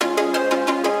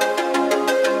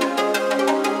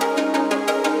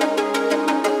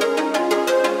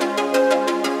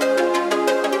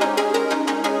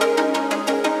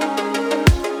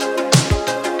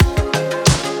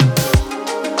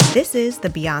the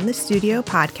Beyond the Studio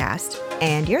podcast,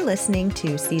 and you're listening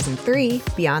to Season 3,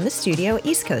 Beyond the Studio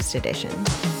East Coast Edition.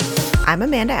 I'm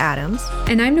Amanda Adams.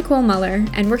 And I'm Nicole Muller,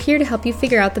 and we're here to help you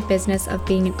figure out the business of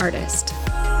being an artist.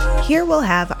 Here we'll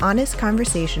have honest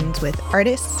conversations with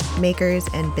artists, makers,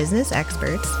 and business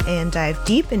experts, and dive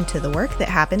deep into the work that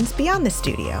happens beyond the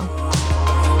studio.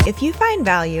 If you find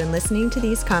value in listening to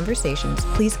these conversations,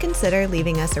 please consider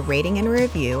leaving us a rating and a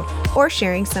review or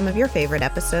sharing some of your favorite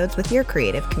episodes with your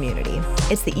creative community.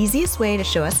 It's the easiest way to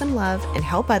show us some love and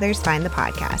help others find the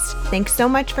podcast. Thanks so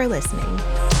much for listening.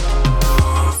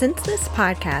 Since this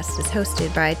podcast is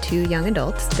hosted by two young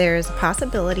adults, there's a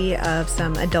possibility of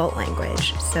some adult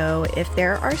language. So if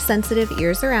there are sensitive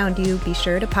ears around you, be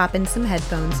sure to pop in some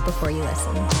headphones before you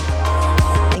listen.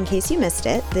 In case you missed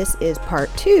it, this is part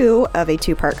 2 of a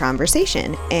 2-part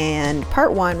conversation, and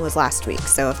part 1 was last week.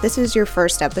 So if this is your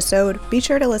first episode, be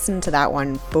sure to listen to that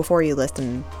one before you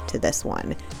listen to this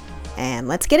one. And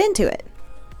let's get into it.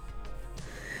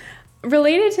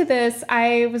 Related to this,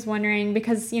 I was wondering,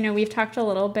 because, we've talked a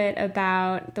little bit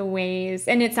about the ways,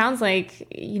 and it sounds like,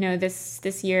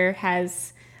 this year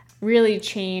has really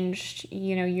changed,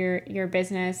 your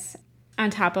business on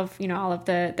top of, all of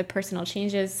the personal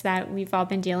changes that we've all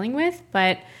been dealing with.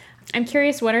 But I'm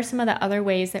curious, what are some of the other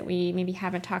ways that we maybe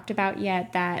haven't talked about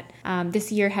yet that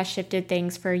this year has shifted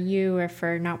things for you or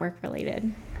for Not Work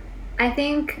Related? I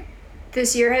think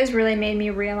this year has really made me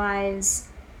realize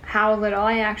how little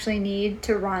I actually need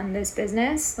to run this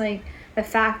business. Like the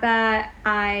fact that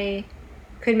I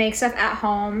could make stuff at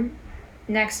home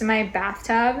next to my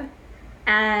bathtub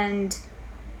and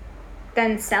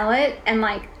then sell it and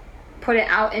put it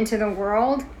out into the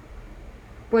world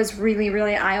was really,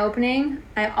 really eye-opening.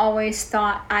 I always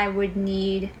thought I would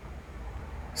need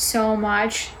so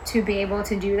much to be able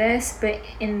to do this, but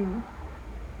in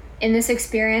this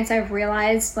experience, I've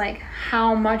realized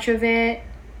how much of it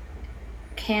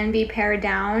can be pared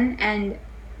down, and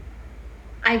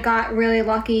I got really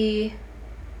lucky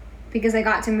because I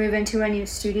got to move into a new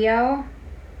studio.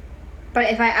 But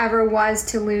if I ever was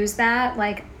to lose that,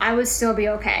 I would still be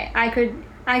okay. I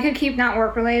could keep Not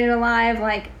Work Related alive,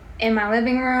 in my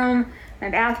living room, my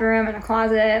bathroom, in a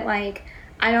closet.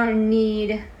 I don't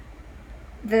need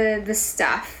the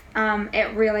stuff.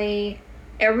 It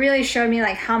really showed me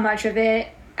how much of it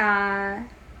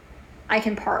I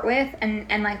can part with,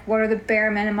 and what are the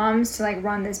bare minimums to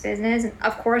run this business. And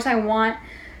of course, I want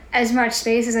as much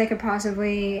space as I could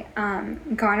possibly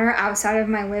garner outside of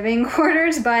my living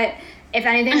quarters. But if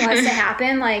anything was to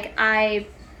happen, I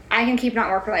can keep Not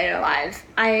Work Related alive.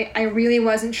 I really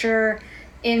wasn't sure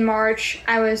in March.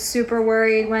 I was super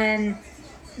worried when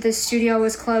the studio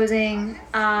was closing.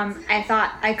 I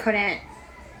thought I couldn't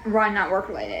run Not Work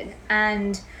Related.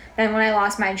 And then when I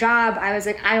lost my job, I was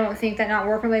I don't think that Not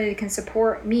Work Related can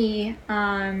support me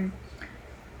and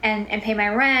pay my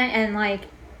rent and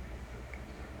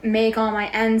make all my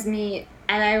ends meet.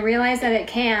 And I realized that it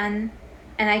can,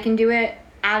 and I can do it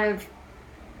out of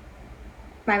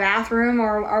my bathroom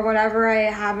or whatever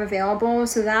I have available.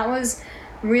 So that was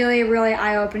really, really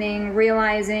eye-opening,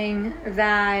 realizing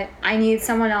that I need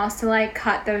someone else to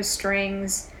cut those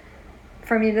strings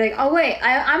for me to be oh wait,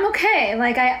 I'm okay.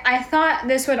 I thought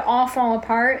this would all fall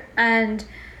apart. And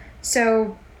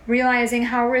so realizing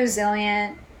how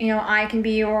resilient, I can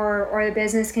be or the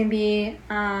business can be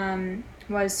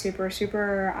was super,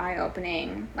 super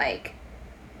eye-opening.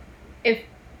 If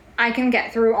I can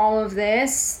get through all of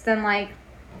this, then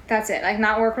that's it.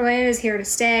 Not Work Related is here to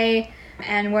stay,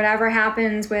 and whatever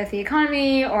happens with the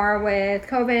economy or with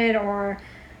COVID or,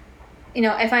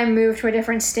 if I move to a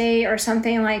different state or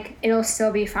something, it'll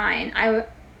still be fine.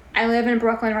 I live in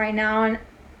Brooklyn right now, and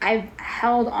I've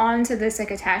held on to this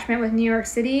attachment with New York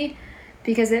City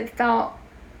because it felt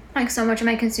so much of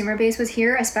my consumer base was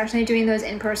here, especially doing those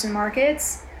in-person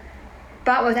markets.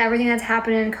 But with everything that's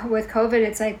happening with COVID,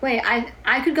 it's wait,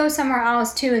 I could go somewhere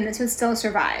else too, and this would still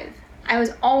survive. I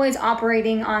was always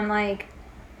operating on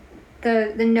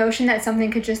the notion that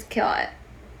something could just kill it,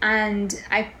 and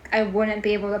I wouldn't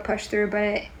be able to push through.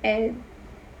 But it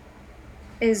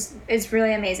is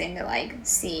really amazing to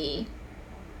see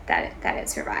that it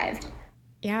survived.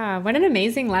 Yeah, what an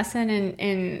amazing lesson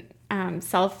in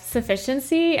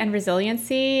self-sufficiency and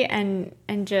resiliency, and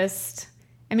just,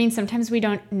 sometimes we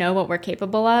don't know what we're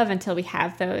capable of until we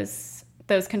have those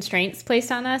constraints placed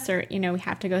on us, or we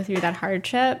have to go through that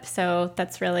hardship. So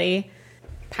that's really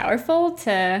powerful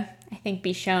to, I think,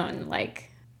 be shown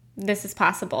this is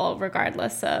possible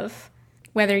regardless of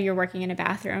whether you're working in a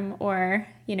bathroom or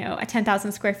a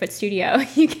 10,000 square foot studio.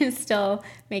 You can still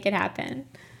make it happen.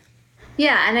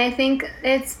 Yeah, and I think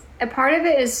it's a part of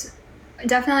it is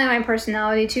definitely my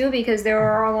personality too, because there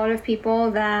are a lot of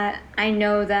people that I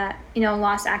know that,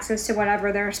 lost access to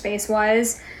whatever their space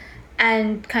was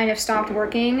and kind of stopped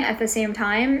working at the same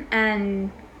time.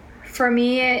 And for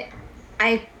me,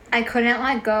 I couldn't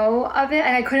let go of it,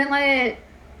 and I couldn't let it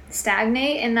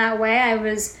stagnate in that way. I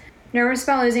was nervous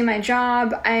about losing my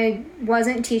job. I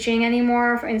wasn't teaching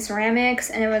anymore in ceramics,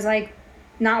 and it was like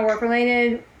not work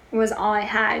related was all I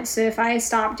had. So if I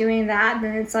stopped doing that,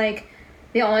 then it's like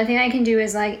the only thing I can do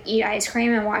is like eat ice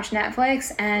cream and watch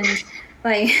Netflix. And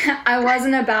like I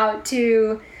wasn't about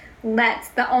to let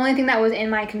the only thing that was in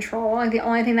my control, like the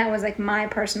only thing that was like my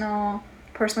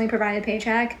personally provided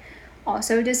paycheck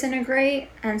also disintegrate.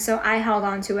 And so I held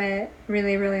on to it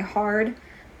really, really hard.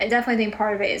 I definitely think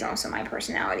part of it is also my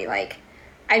personality. Like,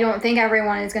 I don't think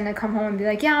everyone is going to come home and be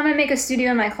like, yeah, I'm going to make a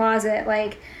studio in my closet.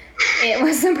 Like, it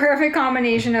was the perfect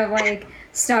combination of like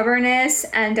stubbornness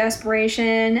and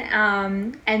desperation,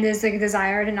 and this like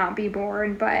desire to not be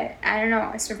bored. But I don't know,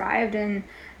 I survived, and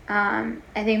I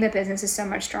think the business is so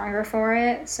much stronger for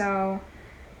it. So,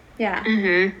 yeah.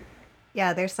 Mm-hmm.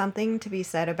 Yeah, there's something to be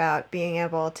said about being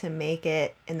able to make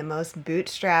it in the most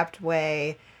bootstrapped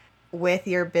way with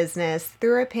your business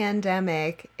through a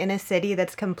pandemic in a city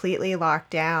that's completely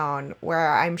locked down,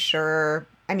 where I'm sure,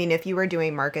 I mean, if you were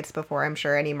doing markets before, I'm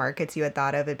sure any markets you had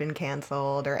thought of had been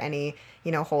canceled, or any,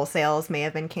 wholesales may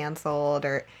have been canceled.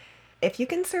 Or if you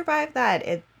can survive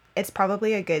that, it's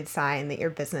probably a good sign that your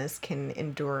business can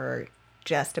endure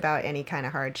just about any kind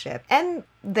of hardship, and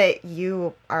that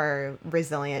you are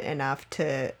resilient enough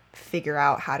to figure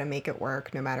out how to make it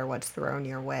work no matter what's thrown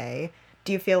your way.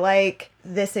 Do you feel like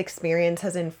this experience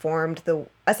has informed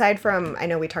aside from, I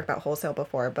know we talked about wholesale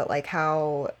before, but like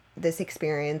how this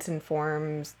experience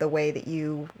informs the way that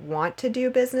you want to do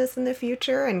business in the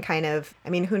future? And kind of, I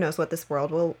mean, who knows what this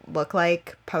world will look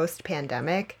like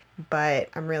post-pandemic, but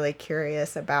I'm really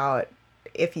curious about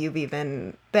if you've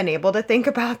even been able to think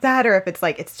about that, or if it's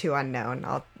like it's too unknown.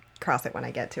 I'll cross it when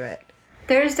I get to it.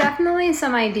 There's definitely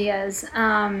some ideas.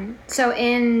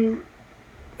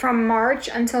 From March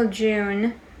until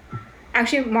June,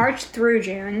 actually March through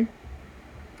June,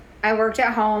 I worked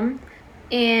at home.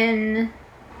 In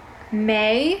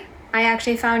May, I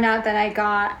actually found out that I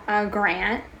got a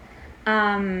grant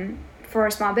for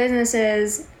small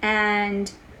businesses,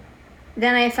 and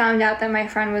then I found out that my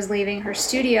friend was leaving her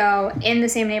studio in the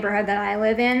same neighborhood that I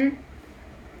live in.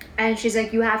 And she's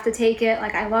like, you have to take it.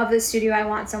 Like, I love this studio. I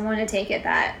want someone to take it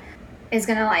that is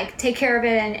going to, like, take care of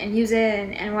it and use it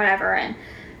and whatever. And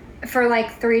for,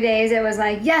 like, 3 days, it was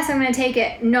like, yes, I'm going to take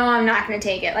it. No, I'm not going to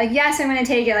take it. Like, yes, I'm going to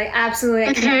take it. Like, absolutely,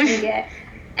 I can't take it.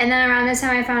 And then around this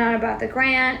time, I found out about the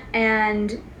grant,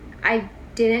 and I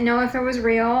didn't know if it was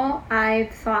real. I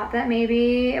thought that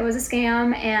maybe it was a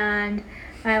scam, and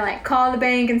I like called the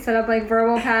bank and set up like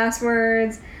verbal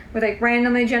passwords with like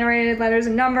randomly generated letters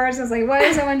and numbers. I was like, what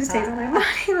if someone just takes all my money?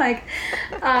 Like,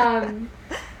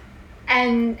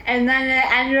 and then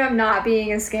it ended up not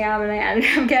being a scam, and I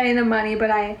ended up getting the money,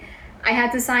 but I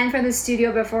had to sign for the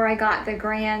studio before I got the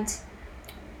grant.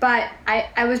 But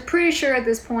I was pretty sure at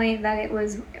this point that it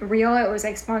was real. It was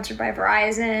like sponsored by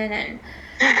Verizon, and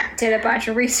did a bunch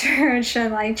of research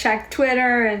and like checked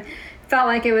Twitter and felt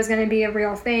like it was going to be a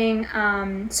real thing.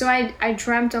 So I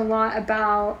dreamt a lot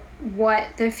about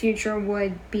what the future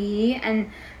would be,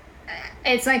 and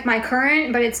it's like my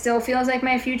current, but it still feels like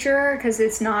my future because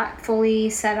it's not fully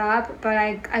set up. But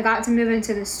I got to move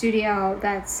into the studio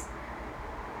that's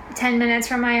 10 minutes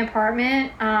from my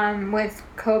apartment. With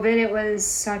COVID, it was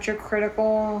such a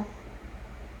critical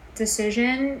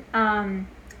decision. I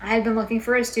had been looking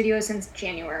for a studio since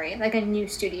January, like a new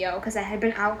studio, because I had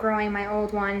been outgrowing my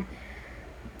old one.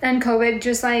 And COVID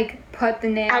just like put the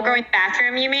nail. Outgrowing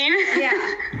bathroom, you mean?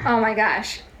 Yeah. Oh my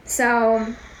gosh. So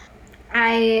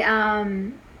I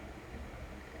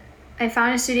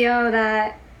found a studio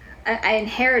that I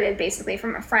inherited basically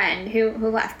from a friend who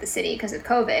left the city because of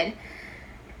COVID.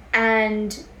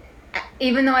 And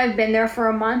even though I've been there for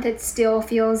a month, it still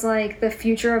feels like the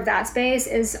future of that space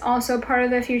is also part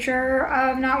of the future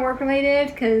of Not Work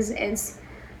Related, because it's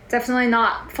definitely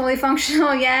not fully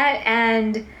functional yet.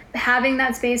 And having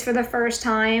that space for the first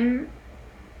time,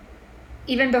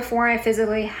 even before I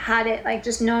physically had it, like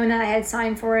just knowing that I had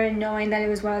signed for it and knowing that it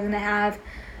was what I was going to have,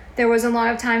 there was a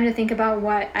lot of time to think about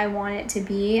what I want it to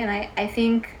be. And I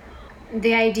think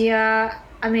the idea,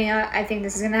 I think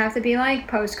this is going to have to be like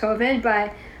post-COVID,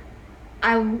 but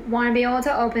I want to be able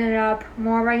to open it up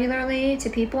more regularly to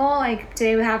people. Like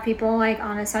today we have people like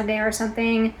on a Sunday or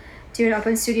something do an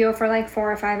open studio for like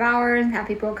 4 or 5 hours and have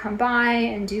people come by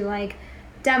and do like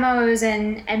demos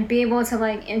and be able to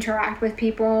like interact with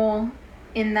people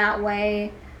in that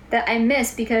way. that I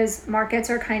miss, because markets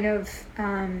are kind of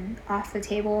off the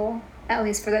table, at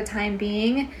least for the time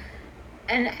being.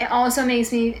 And it also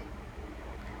makes me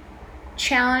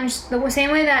challenge the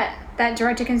same way that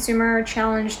direct-to-consumer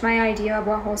challenged my idea of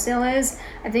what wholesale is.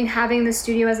 I think having the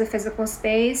studio as a physical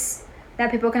space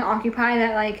that people can occupy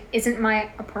that like isn't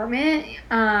my apartment,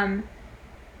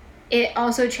 it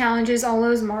also challenges all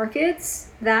those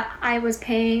markets that I was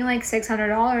paying like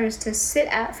 $600 to sit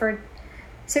at. For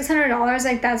 $600,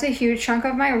 like that's a huge chunk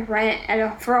of my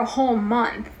rent for a whole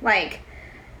month. Like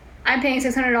I'm paying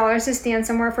 $600 to stand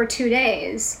somewhere for 2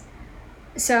 days.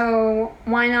 So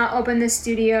why not open the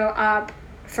studio up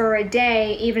for a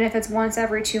day, even if it's once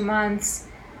every 2 months?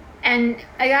 And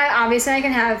obviously I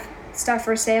can have stuff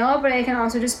for sale, but it can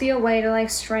also just be a way to like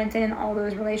strengthen all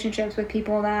those relationships with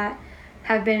people that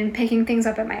have been picking things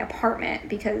up at my apartment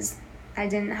because I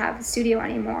didn't have a studio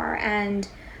anymore. And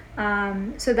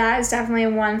so that is definitely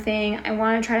one thing. I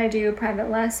want to try to do private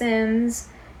lessons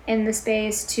in the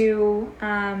space too.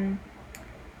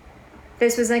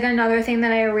 This was like another thing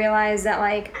that I realized that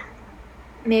like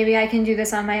maybe I can do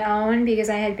this on my own, because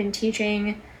I had been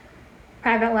teaching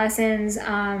private lessons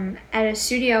at a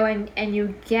studio, and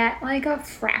you get like a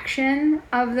fraction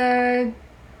of the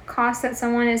cost that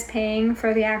someone is paying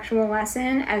for the actual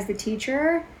lesson as the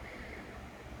teacher.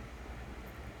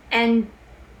 And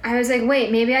I was like,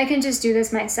 wait, maybe I can just do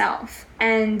this myself.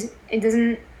 And it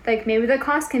doesn't, like, maybe the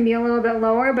cost can be a little bit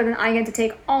lower, but then I get to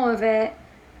take all of it.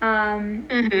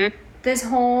 This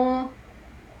whole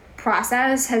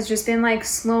process has just been like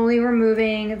slowly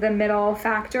removing the middle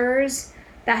factors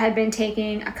that had been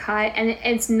taking a cut. And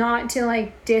it's not to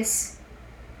like disavow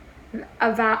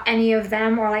any of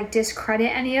them or like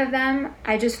discredit any of them.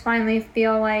 I just finally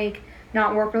feel like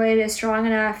Not Work Related is strong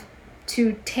enough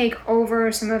to take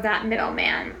over some of that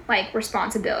middleman like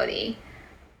responsibility.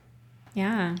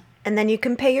 Yeah. And then you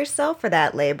can pay yourself for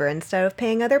that labor instead of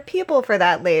paying other people for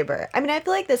that labor. I mean, I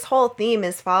feel like this whole theme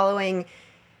is following,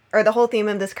 or the whole theme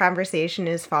of this conversation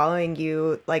is following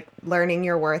you, like learning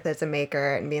your worth as a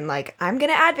maker and being like, I'm going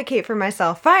to advocate for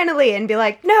myself finally, and be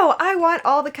like, no, I want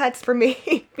all the cuts for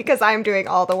me because I'm doing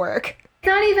all the work.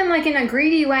 Not even like in a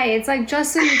greedy way. It's like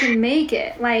just so you can make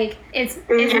it. Like it's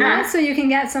not so you can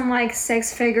get some like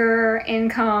 6-figure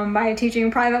income by teaching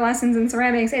private lessons in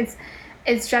ceramics.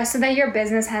 It's just so that your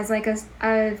business has like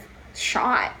a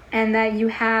shot, and that you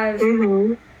have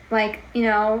like, you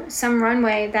know, some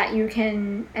runway that you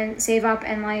can and save up.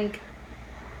 And like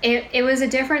it was a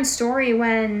different story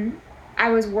when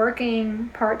I was working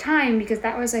part-time, because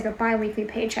that was like a bi-weekly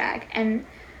paycheck. And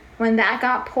when that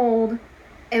got pulled,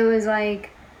 it was like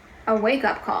a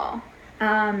wake-up call.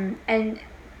 And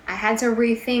I had to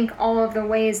rethink all of the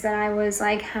ways that I was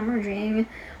like hemorrhaging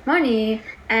money.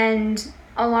 And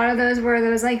a lot of those were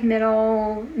those like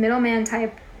middleman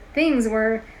type things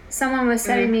where someone was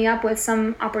setting me up with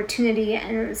some opportunity,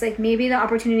 and it was like, maybe the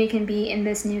opportunity can be in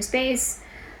this new space.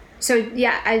 So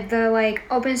yeah, the like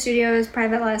open studios,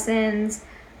 private lessons,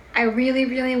 I really,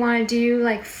 really want to do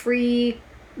like free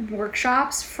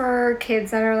workshops for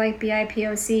kids that are like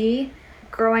BIPOC.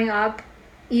 Growing up,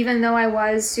 even though I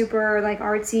was super like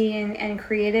artsy and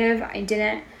creative, I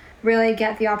didn't really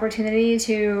get the opportunity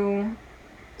to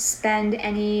spend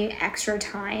any extra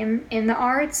time in the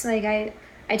arts. Like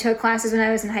I took classes when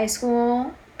I was in high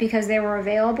school because they were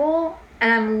available,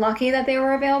 and I'm lucky that they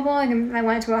were available. Like I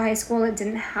went to a high school that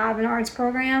didn't have an arts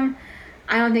program.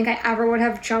 I don't think I ever would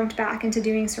have jumped back into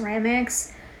doing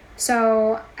ceramics.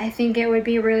 So I think it would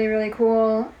be really, really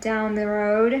cool down the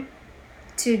road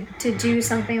to do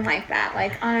something like that,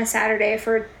 like on a Saturday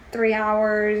for 3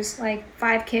 hours, like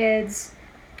 5 kids,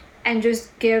 and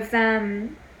just give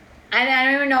them, I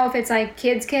don't even know if it's like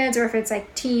kids or if it's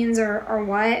like teens or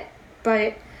what,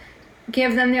 but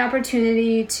give them the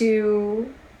opportunity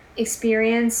to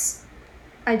experience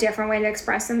a different way to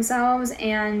express themselves,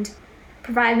 and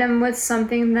provide them with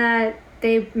something that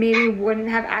they maybe wouldn't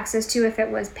have access to if it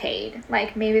was paid.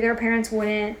 Like maybe their parents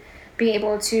wouldn't be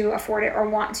able to afford it or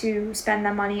want to spend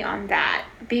the money on that,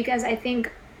 because I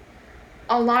think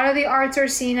a lot of the arts are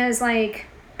seen as like,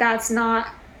 that's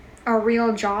not a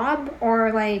real job,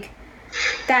 or like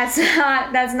that's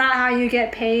not how you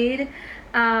get paid.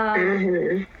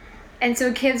 And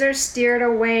so kids are steered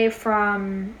away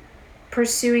from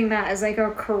pursuing that as like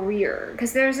a career,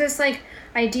 because there's this like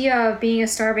idea of being a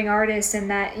starving artist,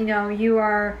 and that, you know, you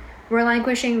are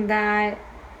relinquishing that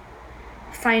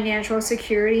financial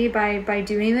security by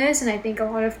doing this. And I think a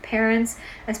lot of parents,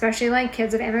 especially like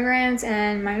kids of immigrants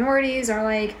and minorities, are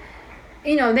like,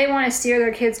 you know, they want to steer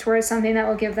their kids towards something that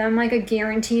will give them like a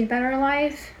guaranteed better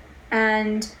life.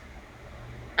 And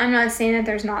I'm not saying that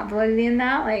there's not validity in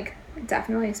that. Like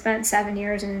definitely spent 7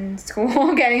 years in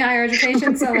school getting higher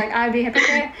education, so like I'd be a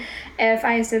hypocrite if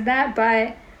I said that.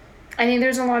 But I think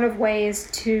there's a lot of ways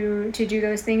to do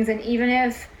those things, and even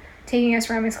if taking a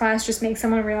ceramics class just makes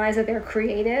someone realize that they're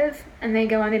creative and they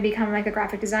go and they become like a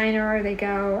graphic designer, or they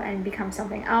go and become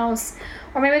something else,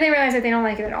 or maybe they realize that they don't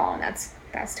like it at all, and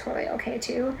that's totally okay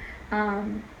too.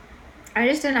 I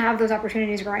just didn't have those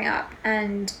opportunities growing up,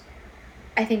 and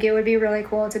I think it would be really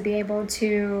cool to be able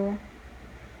to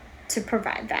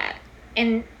provide that.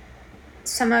 And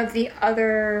some of the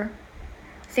other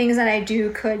things that I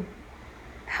do could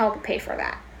help pay for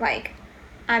that. Like,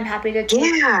 I'm happy to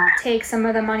take some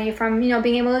of the money from,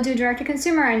 being able to do direct to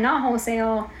consumer and not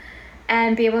wholesale,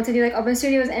 and be able to do like open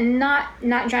studios and not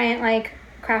giant like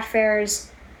craft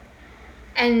fairs.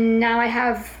 And now I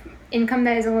have income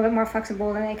that is a little bit more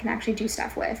flexible that I can actually do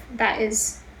stuff with. That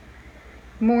is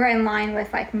more in line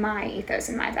with like my ethos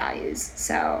and my values.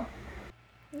 So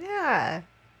yeah.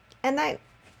 And that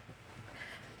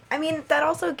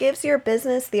also gives your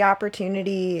business the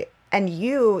opportunity, and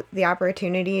you the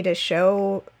opportunity, to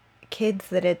show kids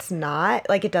that it's not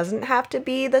like, it doesn't have to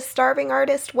be the starving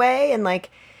artist way, and like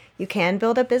you can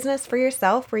build a business for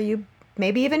yourself where you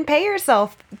maybe even pay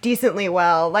yourself decently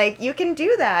well. Like, you can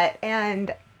do that.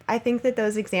 And I think that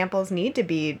those examples need to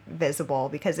be visible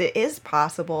because it is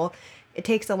possible. It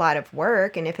takes a lot of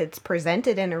work, and if it's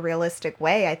presented in a realistic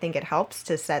way, I think it helps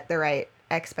to set the right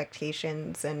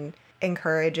expectations and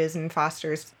encourages and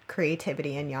fosters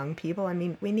creativity in young people. I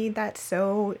mean, we need that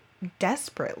so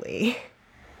desperately.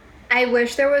 I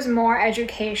wish there was more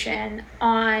education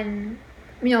on,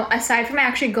 aside from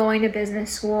actually going to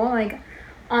business school, like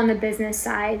on the business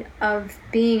side of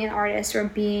being an artist, or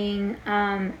being,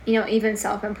 even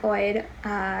self-employed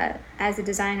as a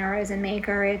designer, as a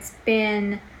maker. It's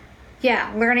been,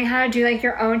 learning how to do like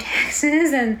your own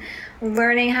taxes, and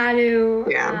learning how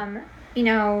to,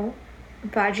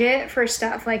 budget for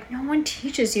stuff. Like, no one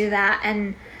teaches you that.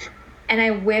 And I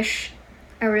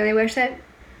really wish that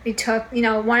we took,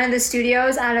 one of the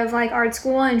studios out of like art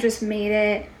school and just made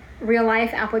it real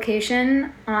life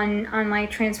application on like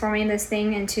transforming this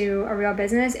thing into a real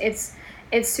business.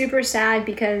 It's super sad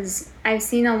because I've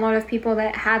seen a lot of people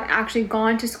that have actually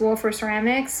gone to school for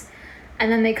ceramics,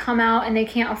 and then they come out and they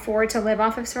can't afford to live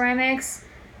off of ceramics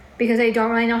because they don't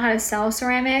really know how to sell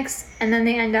ceramics, and then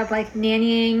they end up like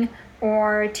nannying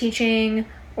or teaching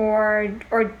or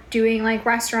doing like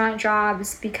restaurant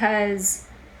jobs because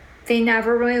they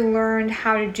never really learned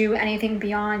how to do anything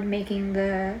beyond making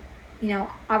the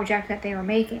object that they were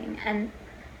making. And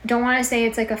don't want to say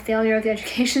it's like a failure of the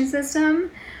education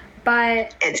system,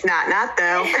 but it's not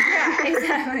though. Yeah,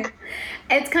 exactly.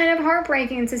 It's kind of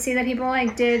heartbreaking to see that people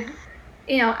like did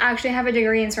actually have a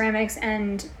degree in ceramics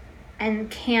and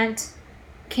can't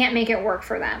make it work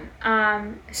for them.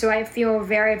 So I feel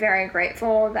very, very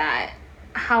grateful that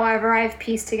however I've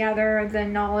pieced together the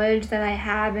knowledge that I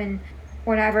have and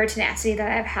whatever tenacity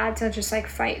that I've had to just like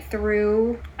fight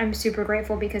through, I'm super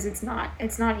grateful, because it's not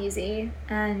easy,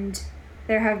 and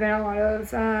there have been a lot of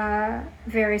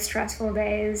very stressful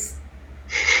days.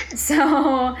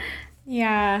 So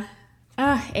yeah.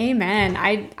 Amen.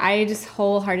 I just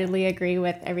wholeheartely agree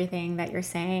with everything that you're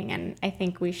saying, and I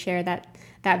think we share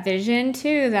that vision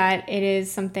too, that it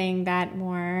is something that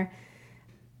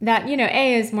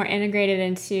A, is more integrated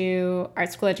into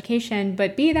art school education,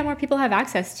 but B, that more people have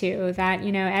access to, that,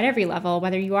 at every level,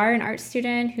 whether you are an art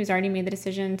student who's already made the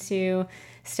decision to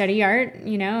study art,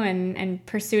 and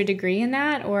pursue a degree in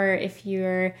that, or if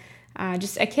you're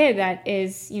just a kid that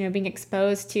is, being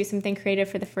exposed to something creative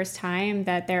for the first time,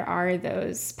 that there are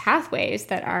those pathways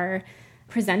that are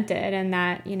presented and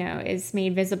that, is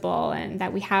made visible, and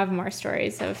that we have more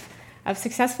stories of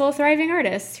successful, thriving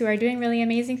artists who are doing really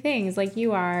amazing things like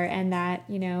you are. And that,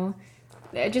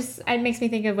 it makes me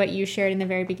think of what you shared in the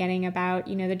very beginning about,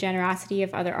 the generosity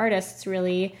of other artists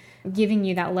really giving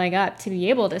you that leg up to be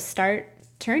able to start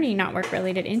turning not work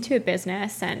related into a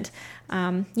business. And,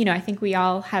 I think we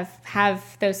all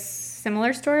have those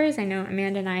similar stories. I know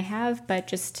Amanda and I have, but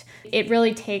just, it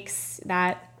really takes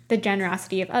the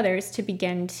generosity of others to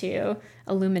begin to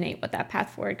illuminate what that path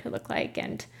forward could look like,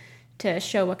 and to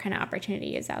show what kind of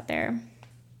opportunity is out there.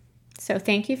 So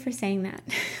thank you for saying that.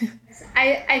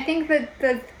 I think that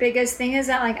the biggest thing is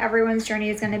that like everyone's journey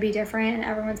is going to be different, and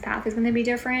everyone's path is going to be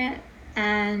different,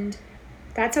 and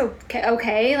that's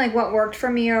okay. Like, what worked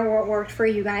for me or what worked for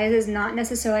you guys is not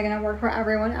necessarily going to work for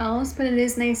everyone else, but it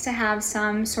is nice to have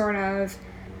some sort of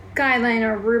guideline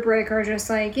or rubric, or just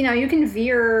like, you can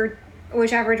veer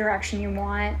whichever direction you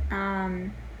want.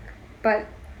 But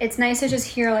it's nice to just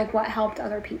hear like what helped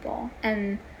other people,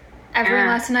 and every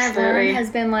lesson I've learned has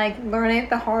been like learning it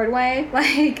the hard way.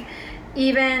 Like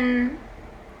even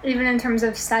in terms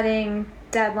of setting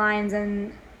deadlines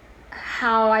and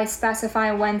how I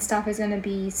specify when stuff is going to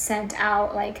be sent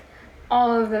out, like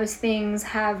all of those things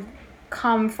have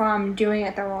come from doing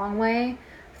it the wrong way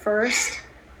first.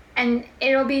 And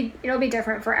it'll be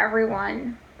different for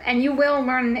everyone. And you will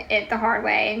learn it the hard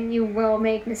way and you will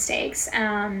make mistakes.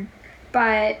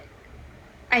 But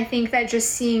I think that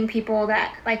just seeing people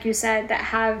that, like you said, that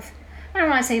have, I don't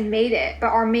want to say made it, but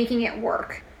are making it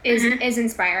work is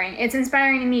inspiring. It's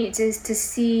inspiring to me to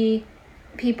see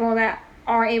people that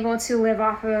are able to live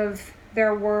off of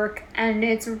their work. And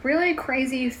it's a really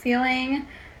crazy feeling,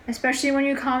 especially when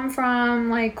you come from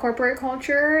like corporate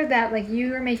culture, that like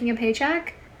you are making a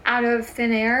paycheck out of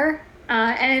thin air.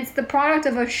 And it's the product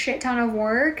of a shit ton of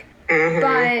work,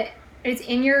 but it's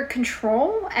in your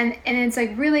control. And it's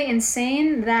like really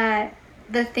insane that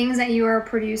the things that you are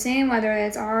producing, whether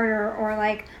it's art or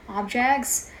like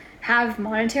objects, have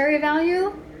monetary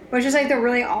value, which is like the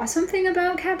really awesome thing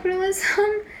about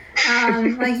capitalism.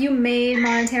 Like you made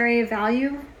monetary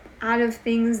value out of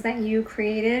things that you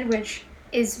created, which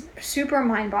is super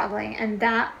mind-boggling. And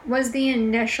that was the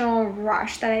initial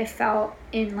rush that I felt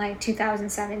in like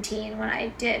 2017 when I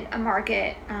did a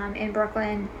market in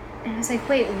Brooklyn. And I was like,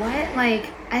 wait, what? Like,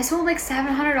 I sold like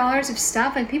 $700 of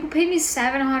stuff. Like, people paid me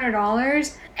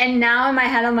 $700. And now in my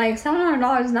head, I'm like,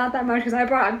 $700 is not that much because I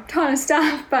brought a ton of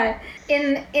stuff. But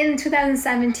in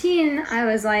 2017, I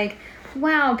was like,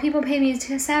 wow, people paid me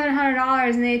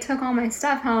 $700 and they took all my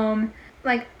stuff home.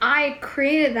 Like, I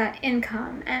created that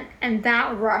income, and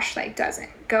that rush, like, doesn't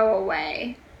go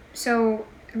away. So,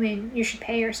 I mean, you should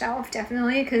pay yourself,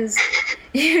 definitely, because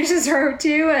you deserve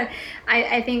to.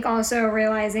 I think also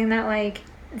realizing that, like,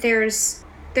 there's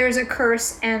a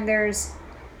curse and there's,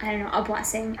 I don't know, a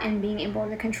blessing in being able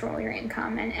to control your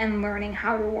income and learning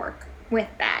how to work with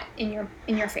that in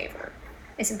your favor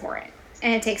is important.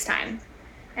 And it takes time,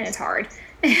 and it's hard.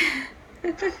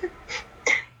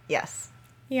 Yes.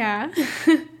 Yeah.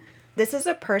 This is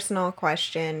a personal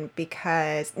question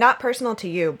because, not personal to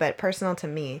you, but personal to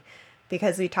me,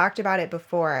 because we talked about it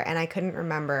before and I couldn't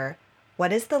remember.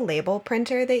 What is the label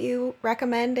printer that you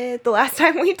recommended the last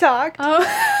time we talked? Oh.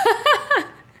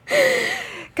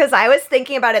 Because I was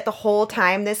thinking about it the whole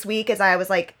time this week as I was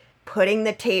like putting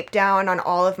the tape down on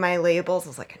all of my labels. I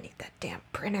was like, I need that damn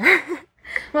printer.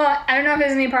 Well, I don't know if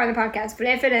this is any part of the podcast, but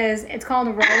if it is, it's called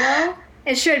Rollo.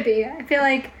 It should be. I feel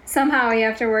like somehow you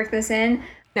have to work this in.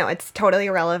 No, it's totally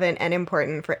relevant and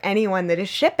important for anyone that is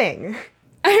shipping.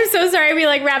 I'm so sorry we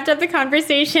like wrapped up the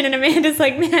conversation and Amanda's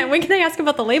like, man, when can I ask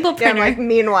about the label printer? Yeah, I'm like,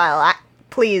 meanwhile,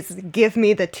 please give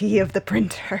me the tea of the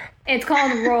printer. It's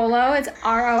called Rollo. It's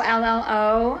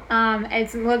Rollo.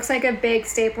 It looks like a big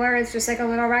stapler. It's just like a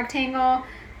little rectangle.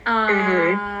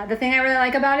 The thing I really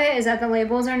like about it is that the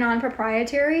labels are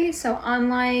non-proprietary. So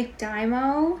unlike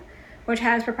Dymo, which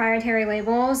has proprietary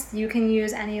labels, you can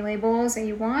use any labels that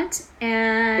you want.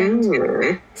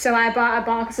 And so I bought a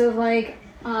box of like,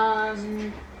 let's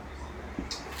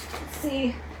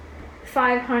see,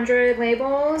 500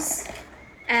 labels.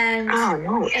 And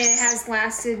it has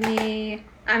lasted me,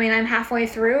 I mean, I'm halfway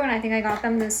through and I think I got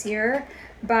them this year,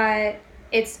 but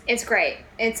it's great.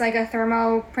 It's like a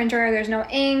thermo printer. There's no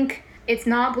ink. It's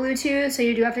not Bluetooth, so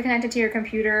you do have to connect it to your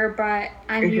computer, but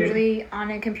I'm usually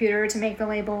on a computer to make the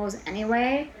labels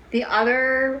anyway. The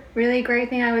other really great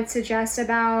thing I would suggest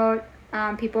about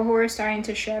people who are starting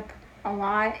to ship a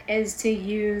lot is to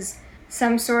use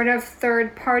some sort of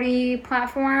third-party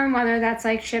platform, whether that's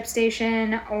like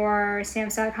ShipStation or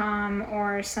Stamps.com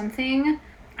or something.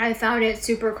 I found it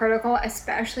super critical,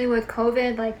 especially with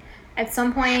COVID. Like, at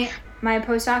some point, my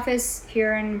post office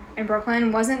here in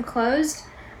Brooklyn wasn't closed,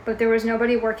 but there was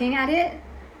nobody working at it.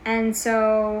 And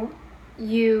so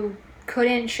you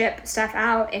couldn't ship stuff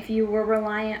out if you were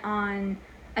reliant on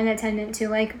an attendant to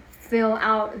like fill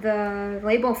out the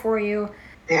label for you.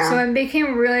 Yeah. So I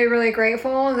became really, really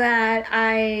grateful that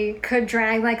I could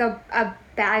drag like a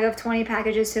bag of 20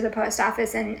 packages to the post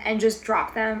office and just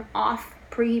drop them off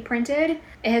pre-printed.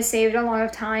 It has saved a lot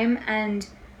of time, and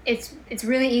it's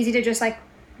really easy to just like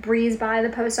breeze by the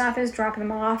post office, drop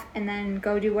them off, and then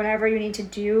go do whatever you need to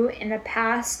do. In the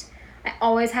past, I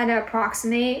always had to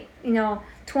approximate,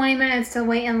 20 minutes to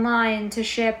wait in line to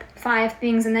ship 5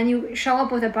 things, and then you show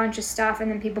up with a bunch of stuff,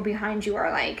 and then people behind you are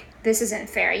like, this isn't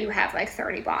fair, you have like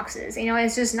 30 boxes.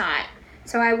 It's just not.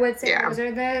 So I would say those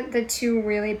are the 2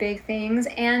 really big things,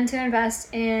 and to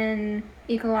invest in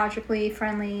ecologically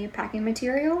friendly packing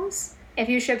materials. If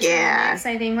you ship ceramics,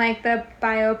 I think like the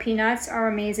bio peanuts are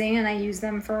amazing, and I use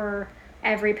them for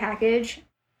every package.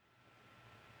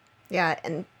 Yeah,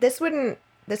 and this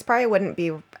probably wouldn't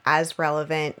be as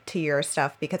relevant to your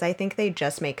stuff because I think they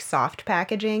just make soft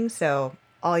packaging, so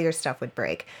all your stuff would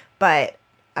break. But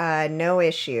no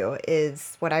issue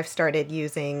is what I've started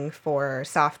using for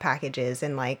soft packages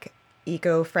and like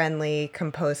eco-friendly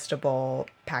compostable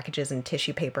packages and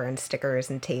tissue paper and stickers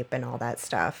and tape and all that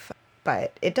stuff.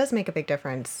 But it does make a big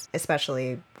difference,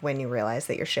 especially when you realize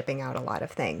that you're shipping out a lot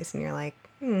of things and you're like,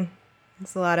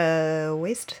 it's a lot of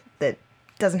waste that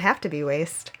doesn't have to be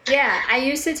waste. Yeah, I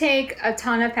used to take a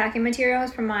ton of packing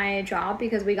materials from my job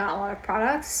because we got a lot of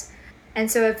products. And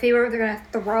so if they're going to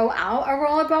throw out a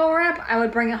roll of bubble wrap, I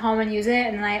would bring it home and use it.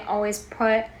 And then I always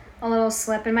put a little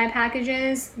slip in my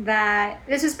packages that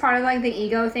this is part of like the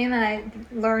ego thing that I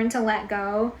learned to let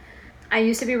go. I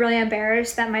used to be really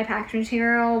embarrassed that my packaging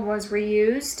material was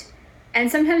reused. And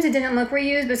sometimes it didn't look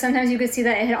reused, but sometimes you could see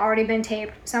that it had already been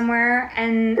taped somewhere.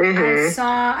 And I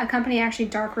saw a company, actually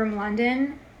Darkroom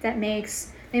London, that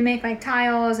they make like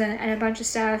tiles and a bunch of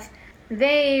stuff.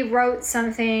 They wrote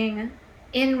something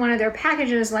in one of their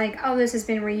packages like, oh, this has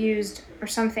been reused or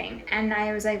something. And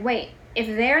I was like, wait, if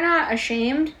they're not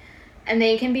ashamed and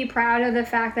they can be proud of the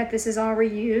fact that this is all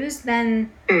reused,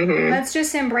 then let's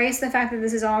just embrace the fact that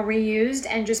this is all reused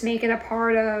and just make it a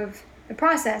part of the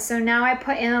process. So now I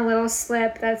put in a little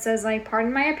slip that says like,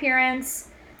 pardon my appearance,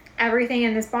 everything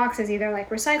in this box is either like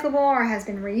recyclable or has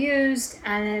been reused.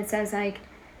 And then it says like,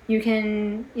 you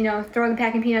can, throw the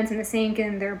packing peanuts in the sink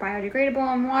and they're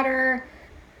biodegradable in water.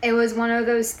 It was one of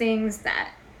those things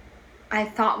that I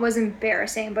thought was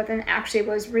embarrassing, but then actually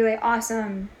was really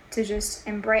awesome to just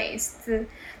embrace. The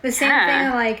same thing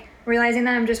of like realizing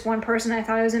that I'm just one person. I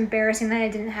thought it was embarrassing that I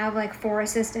didn't have like 4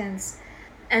 assistants.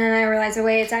 And then I realized,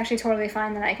 it's actually totally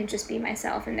fine that I can just be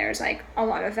myself, and there's like a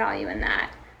lot of value in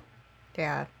that.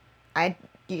 Yeah. I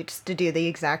used to do the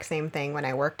exact same thing when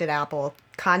I worked at Apple.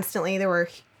 Constantly there were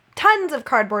tons of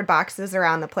cardboard boxes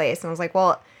around the place. And I was like,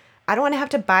 well, I don't want to have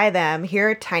to buy them. Here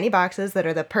are tiny boxes that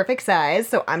are the perfect size.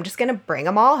 So I'm just going to bring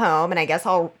them all home. And I guess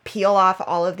I'll peel off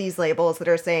all of these labels that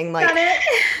are saying like,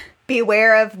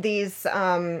 beware of these,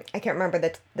 I can't remember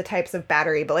the types of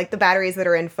battery, but like the batteries that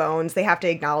are in phones, they have to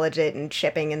acknowledge it and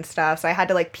shipping and stuff. So I had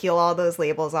to like peel all those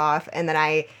labels off. And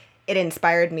then it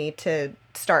inspired me to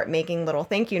start making little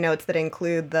thank you notes that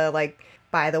include the like,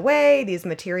 by the way, these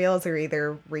materials are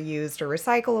either reused or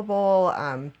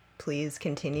recyclable. Please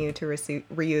continue to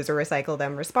reuse or recycle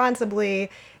them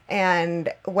responsibly.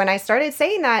 And when I started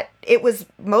saying that, it was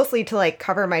mostly to like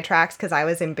cover my tracks because I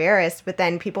was embarrassed. But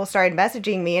then people started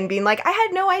messaging me and being like, I had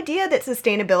no idea that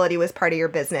sustainability was part of your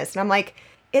business. And I'm like,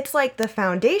 it's like the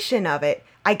foundation of it.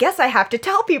 I guess I have to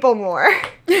tell people more.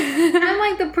 I'm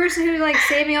like the person who's like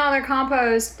saving all their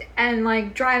compost and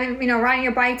like driving, riding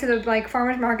your bike to the like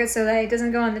farmer's market so that it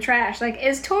doesn't go in the trash. Like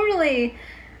it's totally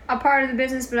a part of the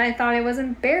business, but I thought it was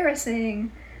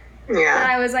embarrassing. Yeah.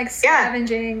 And I was like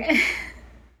scavenging.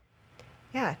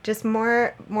 Yeah, just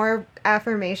more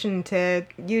affirmation to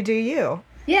you do you.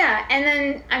 Yeah,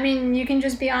 and then, you can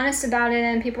just be honest about it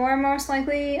and people are most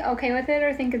likely okay with it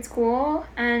or think it's cool.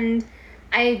 And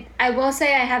I will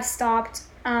say I have stopped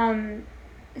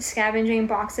scavenging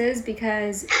boxes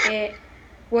because it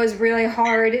was really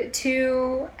hard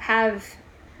to have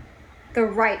the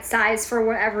right size for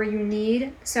whatever you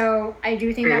need. So I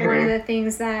do think that one of the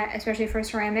things that, especially for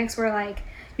ceramics, where like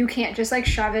you can't just like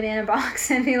shove it in a box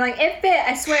and be like, it fit,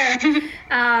 I swear.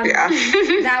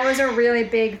 That was a really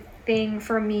big thing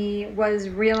for me, was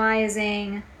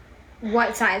realizing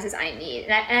what sizes I need.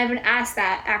 And I've been asked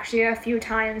that actually a few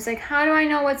times, like, how do I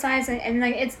know what size? And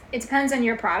like, it depends on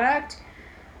your product.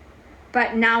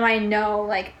 But now I know,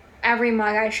 like, every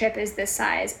mug I ship is this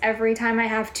size. Every time I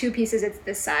have 2 pieces, it's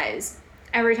this size.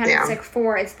 Every time it's like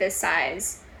 4, it's this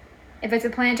size. If it's a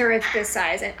planter, it's this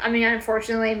size. And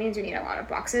unfortunately, it means you need a lot of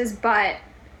boxes, but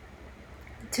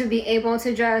to be able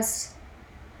to just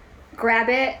grab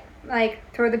it, like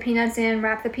throw the peanuts in,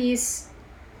 wrap the piece,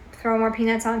 throw more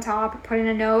peanuts on top, put in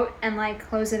a note, and like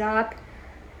close it up.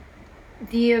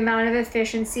 The amount of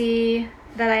efficiency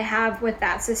that I have with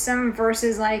that system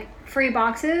versus like free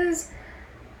boxes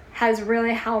has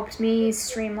really helped me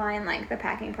streamline like the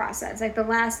packing process. Like the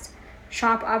last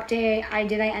shop update I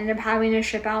did, I ended up having to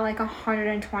ship out like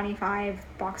 125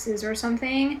 boxes or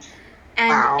something.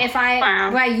 And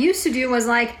what I used to do was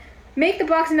like make the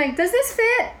box and be like, does this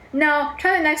fit? No,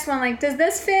 try the next one. Like, does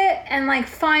this fit? And like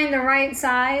find the right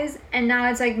size. And now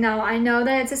it's like, no, I know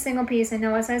that it's a single piece. I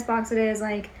know what size box it is.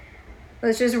 Like,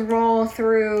 let's just roll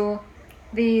through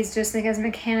these just like as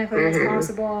mechanically as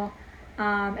possible.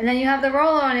 And then you have the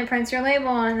Rolo and it prints your label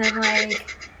and then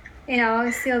like,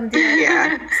 seal the deal.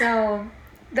 Yeah. So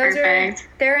those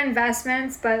they're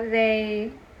investments, but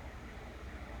they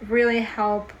really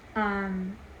help, I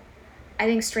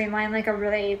think, streamline like a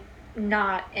really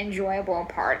not enjoyable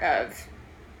part of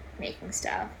making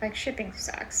stuff. Like shipping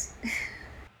sucks.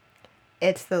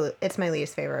 It's my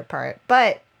least favorite part,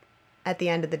 but at the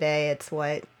end of the day, it's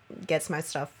what gets my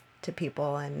stuff to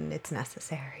people, and it's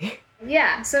necessary.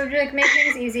 Yeah, so like make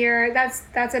things easier.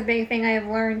 That's a big thing I've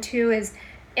learned too, is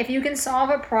if you can solve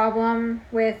a problem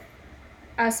with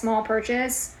a small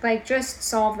purchase, like just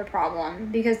solve the problem,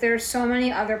 because there's so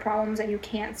many other problems that you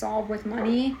can't solve with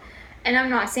money. And I'm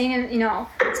not saying, you know,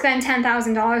 spend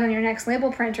 $10,000 on your next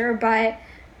label printer, but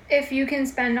if you can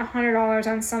spend $100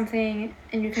 on something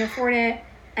and you can afford it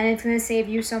and it's going to save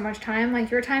you so much time,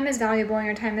 like your time is valuable and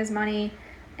your time is money.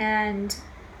 And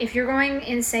if you're going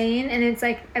insane, and it's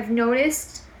like, I've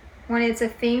noticed when it's a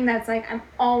thing that's like, I'm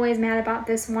always mad about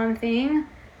this one thing,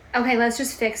 okay, let's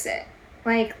just fix it.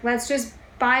 Like, let's just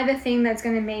buy the thing that's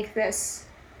going to make this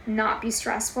not be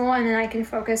stressful, and then I can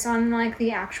focus on like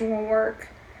the actual work.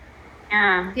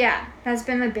 Yeah, that's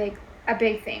been a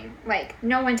big thing. Like,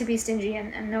 know when to be stingy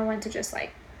and know when to just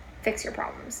like fix your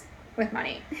problems with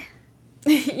money.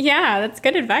 Yeah, that's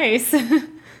good advice.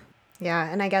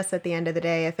 Yeah, and I guess at the end of the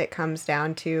day, if it comes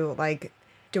down to like,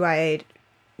 do I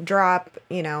drop,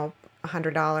 you know,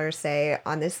 $100, say,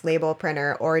 on this label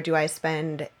printer, or do I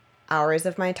spend hours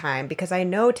of my time, because I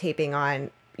know taping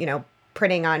on, you know,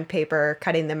 printing on paper,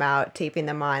 cutting them out, taping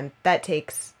them on, that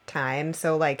takes time.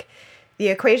 So like the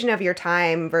equation of your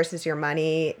time versus your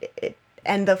money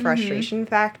and the frustration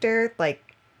factor, like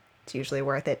it's usually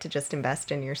worth it to just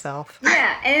invest in yourself.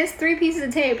 Yeah, and it's 3 pieces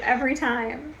of tape every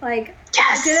time. Like,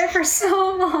 Yes. I did it for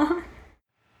so long.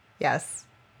 Yes.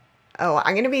 Oh,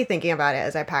 I'm going to be thinking about it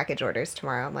as I package orders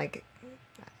tomorrow. I'm like,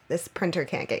 this printer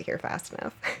can't get here fast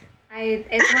enough.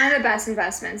 It's one of the best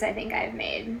investments I think I've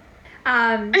made.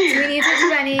 Do we need to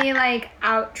do any like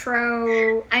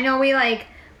outro? I know we like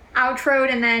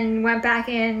outroed and then went back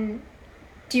in.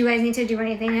 Do you guys need to do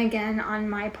anything again on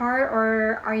my part,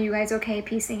 or are you guys okay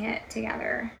piecing it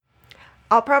together?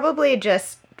 I'll probably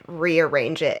just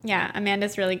rearrange it. Yeah,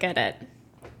 Amanda's really good at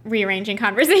rearranging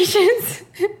conversations.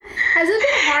 Has it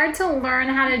been hard to learn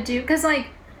how to do? Because like,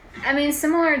 I mean,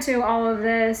 similar to all of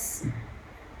this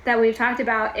that we've talked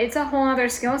about, it's a whole other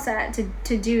skill set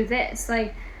to do this.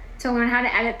 Like, to learn how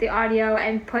to edit the audio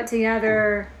and put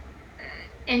together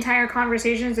entire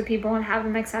conversations with people and have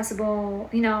them accessible,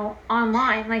 you know,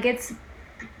 online. Like, it's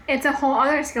a whole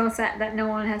other skill set that no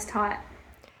one has taught.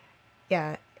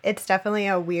 Yeah, it's definitely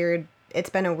it's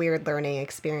been a weird learning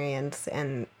experience,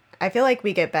 and I feel like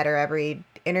we get better every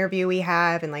interview we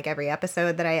have and like every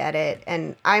episode that I edit,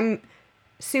 and I'm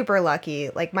super lucky.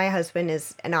 Like, my husband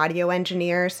is an audio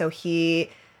engineer, so he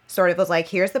sort of was like,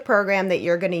 here's the program that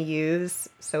you're going to use,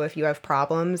 so if you have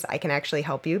problems, I can actually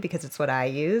help you because it's what I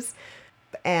use.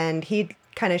 And he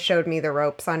kind of showed me the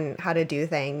ropes on how to do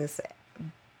things.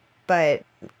 But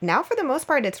now, for the most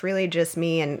part, it's really just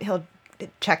me, and he'll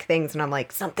check things and I'm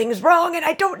like, something's wrong and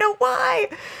I don't know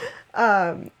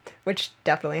why. Which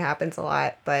definitely happens a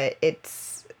lot, but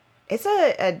it's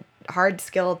a hard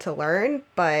skill to learn,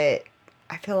 but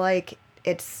I feel like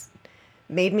it's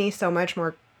made me so much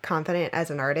more confident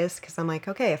as an artist, because I'm like,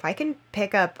 okay, if I can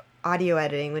pick up audio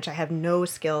editing, which I have no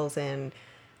skills in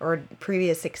or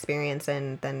previous experience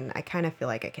in, then I kind of feel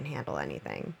like I can handle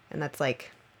anything. And that's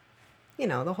like, you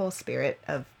know, the whole spirit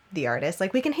of the artist.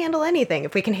 Like, we can handle anything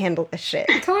if we can handle this shit.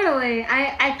 Totally.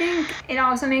 I think it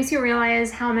also makes you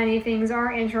realize how many things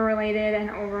are interrelated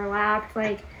and overlapped.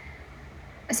 Like,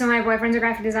 so my boyfriend's a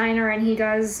graphic designer and he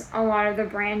does a lot of the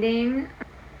branding,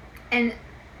 and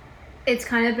it's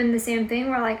kind of been the same thing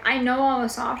where like, I know all the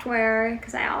software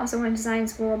because I also went to design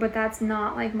school, but that's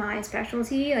not like my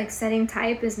specialty. Like, setting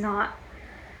type is not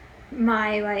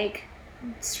my like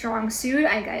strong suit.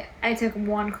 I took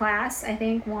one class, I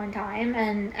think, one time,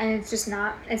 and it's just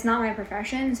not my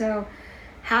profession. So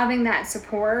having that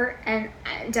support, and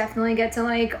I definitely get to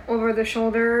like over the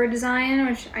shoulder design,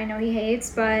 which I know he hates,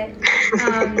 but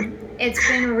it's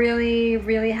been really,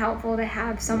 really helpful to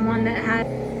have someone that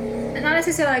has not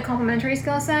necessarily a complementary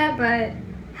skill set, but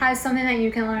has something that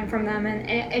you can learn from them. And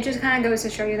it just kind of goes to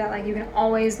show you that like, you can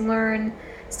always learn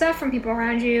stuff from people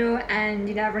around you, and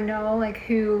you never know like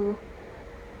who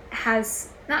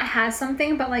not has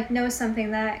something, but like knows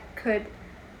something that could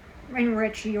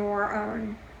enrich your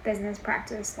own business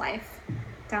practice life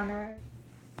down the road.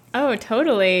 Oh,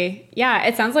 totally. Yeah,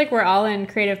 it sounds like we're all in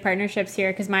creative partnerships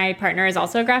here, because my partner is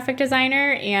also a graphic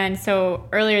designer. And so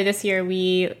earlier this year,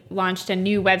 we launched a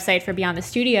new website for Beyond the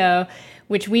Studio,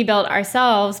 which we built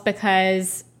ourselves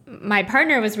because my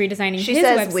partner was redesigning his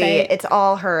website. It's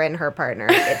all her and her partner.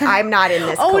 I'm not in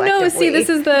this Oh, no, collectively. see, this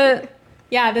is the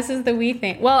Yeah, this is the we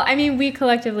thing. Well, I mean, we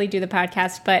collectively do the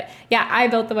podcast, but yeah, I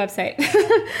built the website.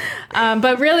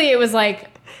 But really, it was like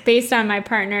based on my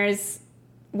partner's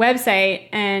website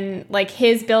and like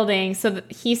his building. So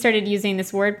he started using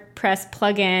this WordPress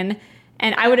plugin,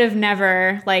 and I would have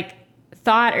never like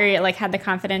thought or like had the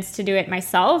confidence to do it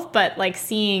myself. But like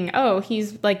seeing, oh,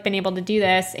 he's like been able to do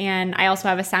this, and I also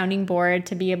have a sounding board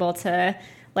to be able to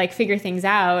like figure things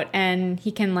out, and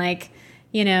he can like,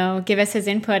 you know, give us his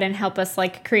input and help us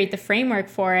like create the framework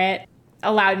for it,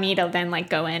 allowed me to then like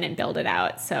go in and build it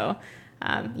out. So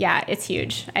yeah, it's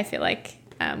huge. I feel like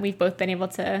we've both been able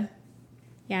to,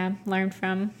 learn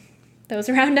from those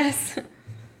around us.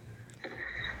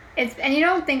 And you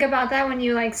don't think about that when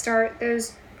you like start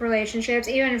those relationships,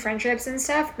 even friendships and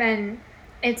stuff, then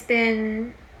it's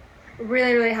been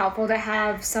really, really helpful to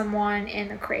have someone in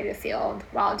the creative field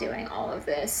while doing all of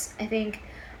this. I think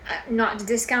not to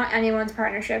discount anyone's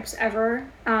partnerships ever,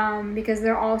 because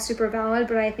they're all super valid,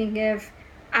 but I think if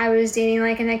I was dating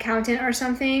like an accountant or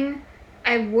something,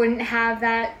 I wouldn't have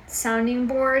that sounding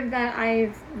board that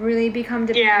I've really become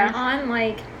dependent on.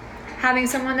 Like having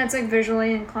someone that's like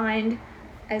visually inclined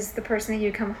as the person that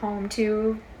you come home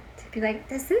to be like,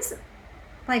 does this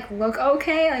like look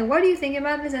okay? Like, what do you think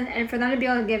about this? And for them to be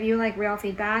able to give you like real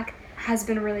feedback has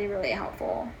been really, really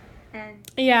helpful. And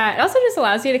yeah, it also just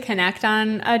allows you to connect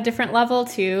on a different level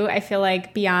too. I feel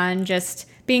like beyond just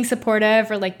being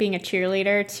supportive or like being a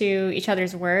cheerleader to each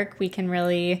other's work, we can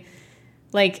really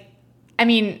like, I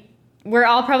mean, we're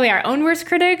all probably our own worst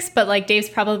critics, but like Dave's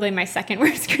probably my second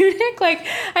worst critic. Like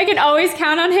I can always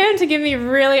count on him to give me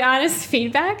really honest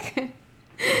feedback.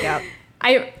 Yep.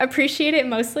 I appreciate it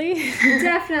mostly.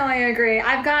 Definitely agree.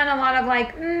 I've gotten a lot of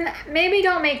like, maybe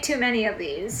don't make too many of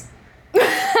these.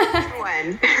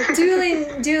 One.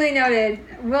 Duly noted.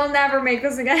 We'll never make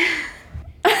this again.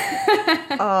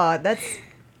 Oh, that's,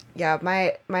 yeah,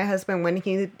 my husband, when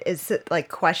he is like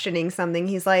questioning something,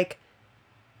 he's like,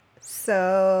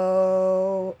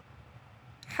 so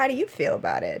how do you feel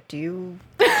about it? Do you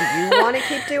want to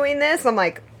keep doing this? I'm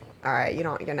like, all right,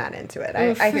 you're not into it.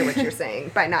 I hear what you're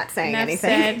saying by not saying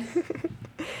anything.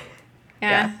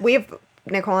 Yeah.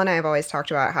 Nicole and I have always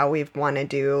talked about how we want to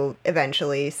do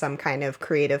eventually some kind of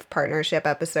creative partnership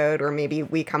episode, or maybe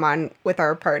we come on with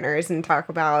our partners and talk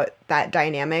about that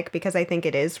dynamic, because I think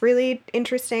it is really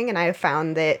interesting. And I have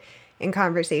found that in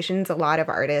conversations, a lot of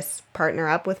artists partner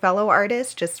up with fellow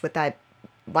artists just with that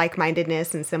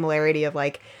like-mindedness and similarity of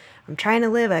like, I'm trying to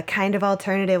live a kind of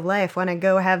alternative life. Want to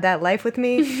go have that life with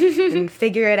me and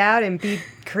figure it out and be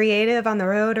creative on the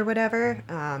road or whatever?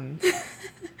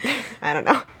 I don't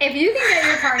know. If you can get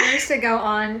your partners to go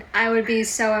on, I would be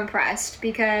so impressed,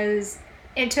 because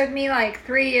it took me like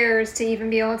 3 years to even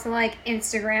be able to like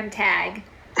Instagram tag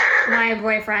my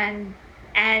boyfriend,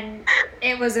 and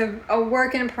it was a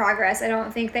work in progress. I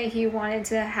don't think that he wanted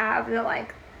to have the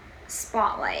like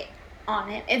spotlight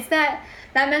on it. It's that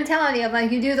mentality of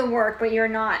like, you do the work but you're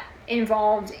not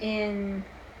involved in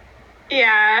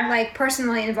like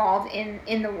personally involved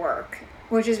in the work,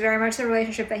 which is very much the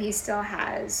relationship that he still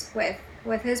has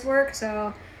with his work.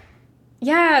 So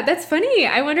yeah, that's funny.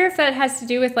 I wonder if that has to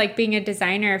do with like being a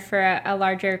designer for a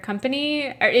larger company,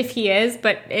 or if he is.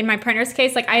 But in my partner's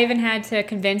case, like I even had to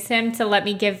convince him to let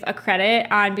me give a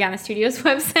credit on Beyond the Studios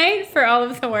website for all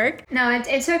of the work. No,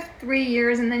 it took 3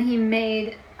 years, and then he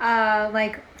made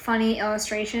like funny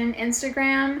illustration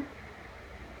Instagram,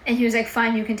 and he was like,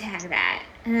 fine, you can tag that.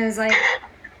 And I was like,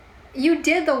 you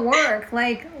did the work.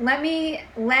 Like,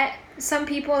 let some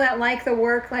people that like the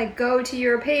work like go to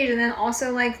your page, and then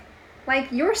also like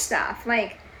your stuff.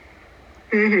 Like,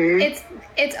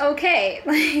 it's okay.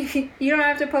 Like, you don't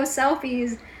have to post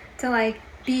selfies to like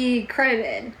be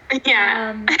credited.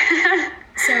 Yeah.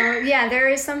 So yeah, there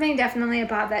is something definitely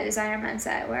about that designer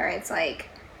mindset where it's like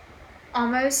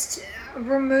almost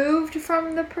removed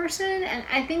from the person, and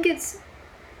I think it's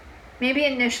maybe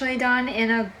initially done in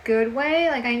a good way.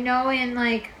 Like I know in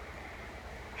like,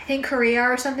 I think Korea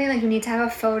or something, like you need to have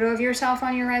a photo of yourself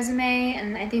on your resume,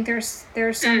 and I think there's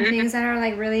some things that are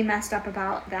like really messed up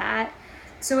about that.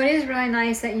 So it is really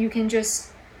nice that you can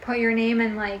just put your name,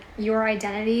 and like your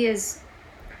identity is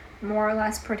more or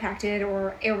less protected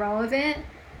or irrelevant.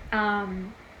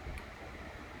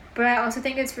 But I also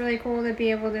think it's really cool to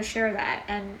be able to share that.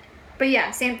 But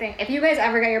yeah, same thing. If you guys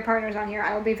ever get your partners on here,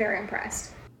 I will be very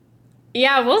impressed.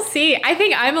 Yeah, we'll see. I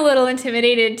think I'm a little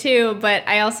intimidated too, but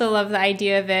I also love the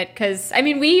idea of it because, I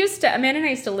mean, Amanda and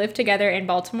I used to live together in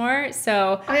Baltimore,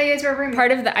 so you guys were roommates.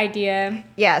 Part of the idea.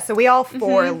 Yeah, so we all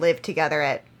four lived together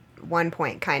at one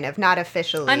point, kind of. Not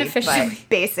officially, Unofficially. but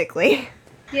basically.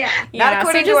 Yeah. Not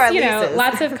according to our leases.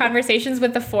 Lots of conversations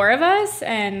with the four of us,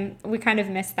 and we kind of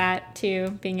miss that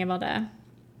too, being able to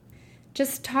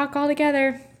just talk all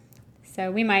together.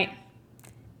 So we might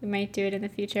do it in the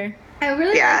future. I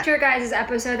really liked your guys'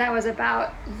 episode that was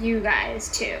about you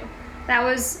guys too. That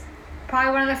was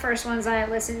probably one of the first ones I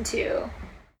listened to.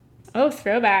 Oh,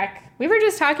 throwback. We were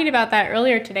just talking about that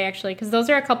earlier today, actually, because those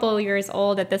are a couple of years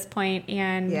old at this point,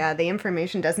 and yeah, the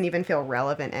information doesn't even feel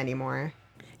relevant anymore.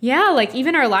 Yeah, like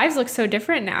even our lives look so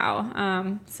different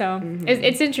now.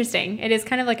 It's interesting. It is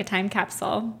kind of like a time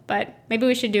capsule, but maybe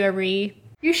we should do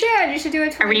You should do a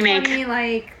 2020, remake.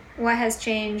 like what has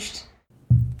changed.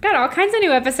 Got all kinds of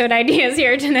new episode ideas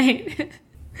here tonight.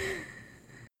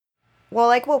 Well,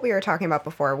 like what we were talking about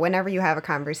before, whenever you have a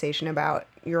conversation about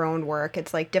your own work,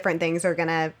 it's like different things are going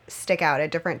to stick out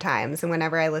at different times. And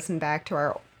whenever I listen back to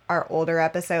our older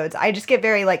episodes, I just get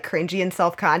very like cringy and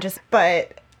self-conscious.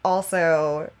 But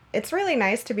also, it's really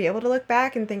nice to be able to look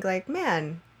back and think like,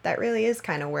 man, that really is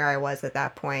kind of where I was at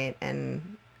that point.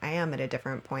 And I am at a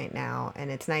different point now.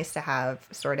 And it's nice to have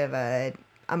sort of a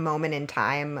moment in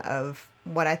time of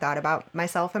what I thought about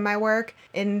myself and my work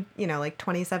in, like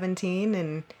 2017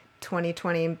 and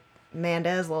 2020. Manda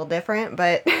is a little different,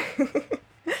 but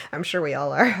I'm sure we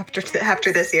all are after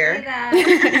this year. Say that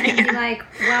and be like,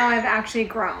 wow, I've actually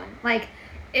grown. Like,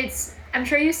 I'm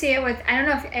sure you see it with, I don't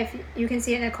know if you can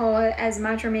see it, Nicole, as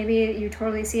much, or maybe you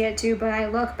totally see it too, but I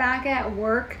look back at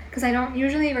work, because I don't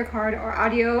usually record or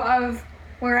audio of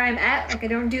where I'm at. Like, I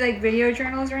don't do like video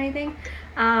journals or anything.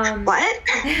 What?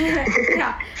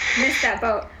 Yeah, missed that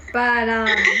boat. But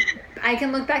I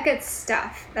can look back at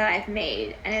stuff that I've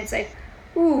made, and it's like,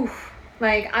 ooh,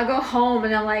 like I'll go home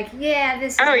and I'm like, yeah,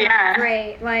 this is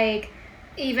great. Like,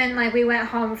 even like we went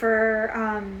home for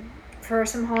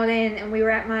some holiday, and we were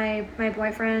at my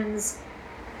boyfriend's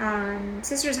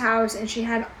sister's house, and she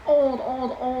had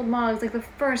old mugs, like the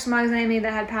first mugs I made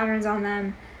that had patterns on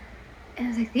them, and I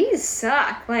was like, these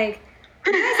suck. Like,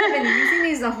 you guys have been using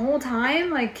these the whole time.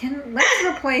 Like, let's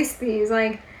replace these.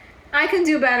 Like, I can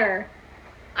do better.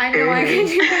 I know I can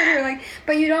do better. Like,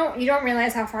 but you don't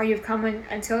realize how far you've come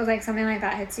until like something like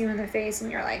that hits you in the face, and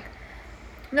you're like,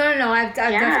 no, I've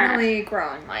definitely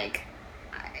grown. Like,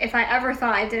 if I ever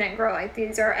thought I didn't grow, like,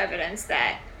 these are evidence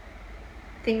that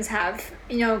things have,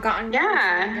 gotten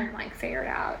and like figured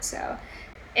out. So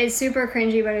it's super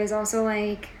cringy, but it's also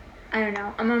like, I don't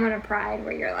know, a moment of pride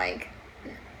where you're like,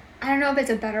 I don't know if it's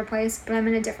a better place, but I'm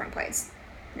in a different place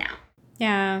now.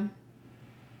 Yeah.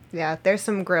 Yeah, there's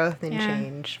some growth and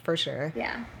change for sure.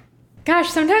 Yeah. Gosh,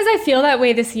 sometimes I feel that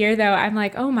way this year, though. I'm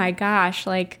like, oh my gosh,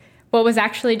 like what was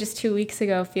actually just 2 weeks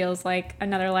ago feels like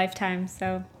another lifetime.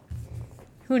 So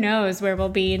who knows where we'll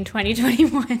be in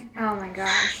 2021. Oh my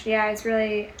gosh. Yeah,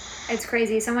 it's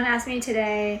crazy. Someone asked me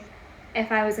today if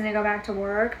I was going to go back to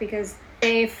work because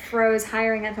they froze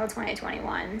hiring until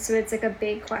 2021. So it's like a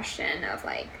big question of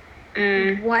like,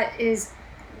 what is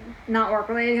not work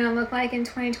related going to look like in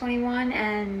 2021,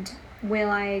 and will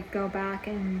I go back,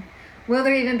 and will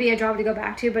there even be a job to go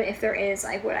back to? But if there is,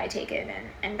 like, would I take it?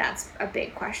 And that's a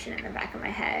big question in the back of my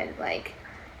head. Like,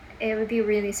 it would be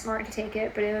really smart to take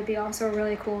it, but it would be also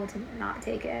really cool to not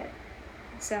take it.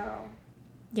 So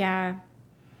yeah.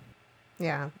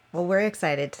 Well, we're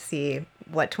excited to see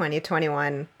what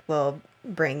 2021 will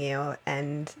bring you,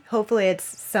 and hopefully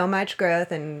it's so much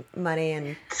growth and money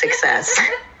and success.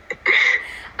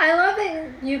 I love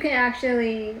that you can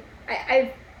actually,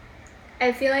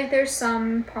 I feel like there's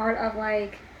some part of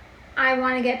like, I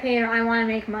want to get paid or I want to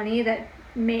make money that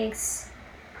makes,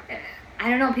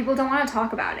 I don't know, people don't want to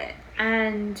talk about it.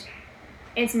 And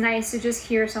it's nice to just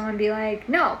hear someone be like,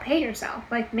 no, pay yourself,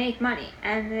 like make money.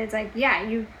 And it's like, yeah,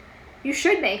 you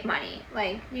should make money.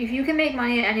 Like, if you can make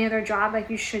money at any other job,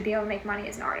 like you should be able to make money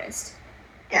as an artist.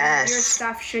 Yes. Your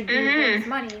stuff should be worth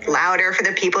money. Louder for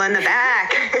the people in the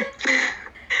back.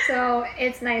 So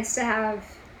it's nice to have,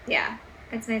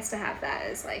 it's nice to have that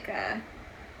as like a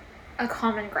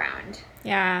common ground.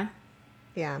 Yeah.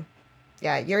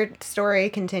 Your story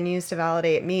continues to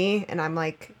validate me, and I'm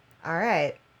like, all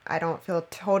right, I don't feel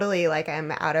totally like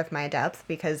I'm out of my depth,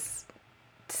 because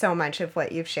so much of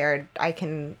what you've shared I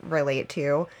can relate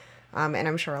to, and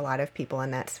I'm sure a lot of people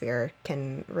in that sphere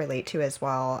can relate to as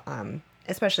well,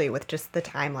 especially with just the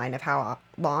timeline of how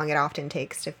long it often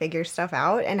takes to figure stuff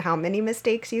out and how many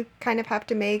mistakes you kind of have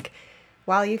to make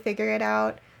while you figure it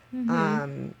out.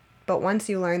 But once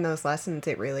you learn those lessons,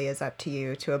 it really is up to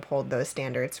you to uphold those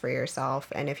standards for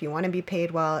yourself. And if you want to be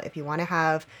paid well, if you want to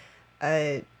have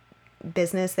a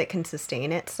business that can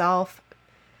sustain itself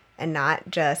and not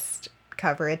just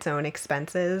cover its own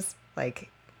expenses, like,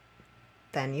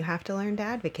 then you have to learn to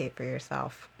advocate for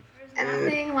yourself.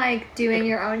 Nothing like doing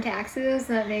your own taxes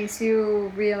that makes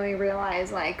you really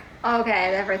realize, like,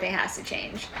 okay, everything has to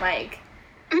change. Like,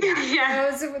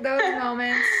 Yeah. those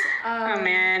moments. Oh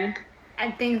man.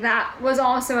 I think that was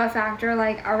also a factor.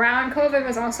 Like, around COVID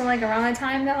was also like around the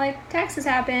time that like taxes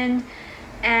happened,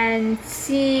 and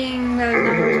seeing those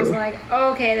numbers was like,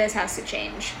 okay, this has to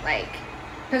change. Like,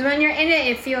 because when you're in it,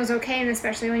 it feels okay, and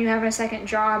especially when you have a second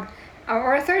job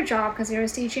or a third job, because there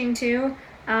was teaching too.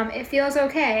 It feels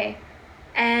okay.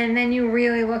 And then you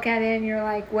really look at it and you're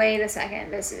like, wait a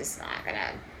second, this is not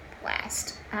gonna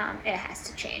last. It has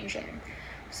to change. And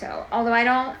so, although I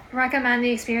don't recommend the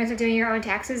experience of doing your own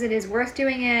taxes, it is worth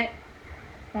doing it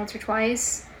once or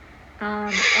twice.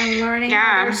 And learning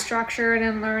how they're structured,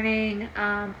 and learning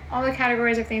all the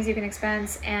categories of things you can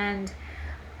expense, and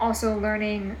also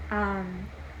learning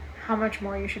how much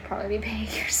more you should probably be paying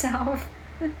yourself.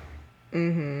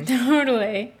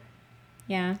 Totally.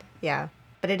 Yeah. Yeah.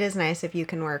 But it is nice if you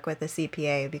can work with a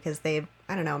CPA, because they,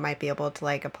 I don't know, might be able to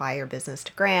like apply your business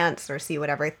to grants or see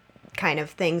whatever kind of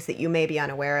things that you may be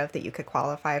unaware of that you could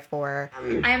qualify for.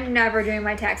 I'm never doing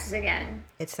my taxes again.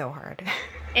 It's so hard.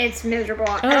 It's miserable.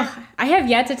 Ugh, I have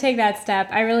yet to take that step.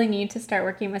 I really need to start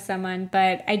working with someone,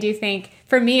 but I do think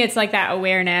for me it's like that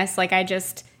awareness. Like I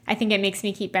think it makes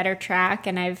me keep better track,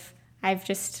 and I've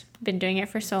just been doing it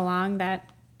for so long that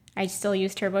I still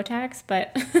use TurboTax,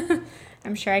 but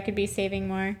I'm sure I could be saving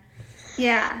more.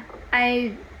 Yeah.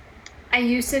 I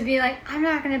used to be like, I'm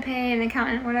not going to pay an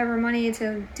accountant whatever money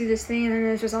to do this thing. And then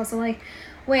there's just also like,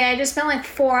 wait, I just spent like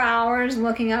 4 hours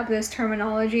looking up this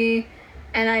terminology,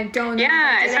 and I don't know.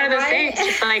 Yeah, it's one of those things.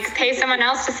 Just like pay someone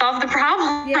else to solve the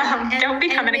problem. Yeah, Don't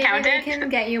become an accountant. They can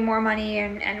get you more money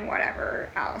and whatever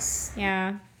else.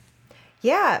 Yeah.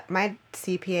 Yeah, my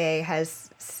CPA has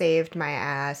saved my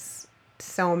ass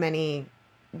so many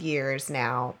years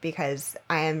now, because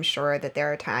I am sure that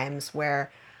there are times where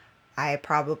I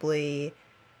probably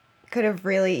could have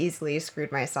really easily screwed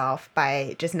myself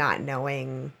by just not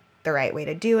knowing the right way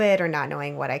to do it, or not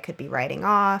knowing what I could be writing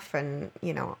off, and,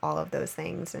 you know, all of those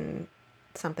things. And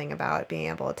something about being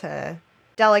able to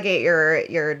delegate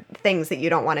your things that you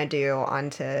don't want to do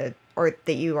onto, or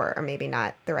that you are maybe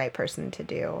not the right person to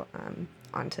do,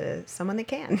 onto someone that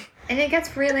can. And it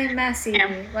gets really messy.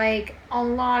 Yeah. Like a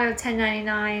lot of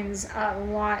 1099s, I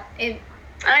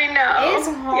know. it's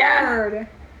hard. Yeah.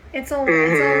 It's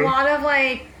a lot of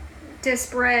like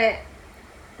disparate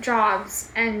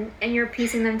jobs, and you're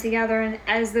piecing them together, and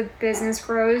as the business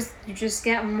grows you just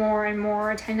get more and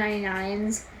more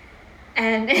 1099s,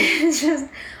 and it's just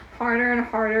harder and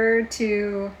harder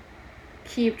to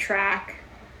keep track.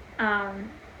 I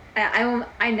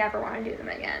never want to do them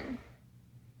again.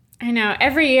 I know.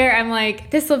 Every year I'm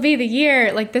like, this will be the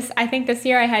year. Like this, I think this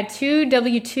year I had 2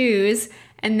 W-2s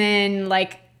and then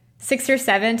like 6 or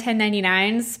 7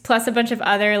 1099s, plus a bunch of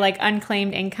other like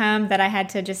unclaimed income that I had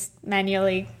to just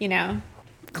manually,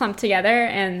 clump together.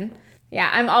 And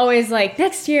yeah, I'm always like,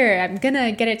 next year I'm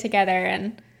gonna get it together,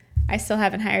 and I still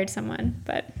haven't hired someone.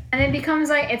 But and it becomes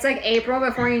like, it's like April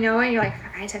before you know it, you're like,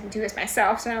 I just have to do this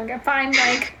myself so I don't get fined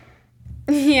like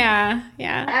yeah.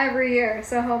 every year.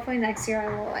 So hopefully next year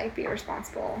I will like be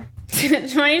responsible.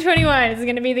 2021 is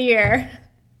gonna be the year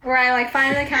Where I like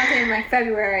find an accountant in like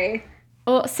February.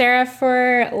 Well, Sarah,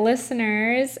 for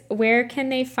listeners, where can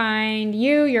they find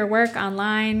you, your work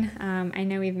online? I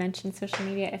know we've mentioned social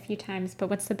media a few times, but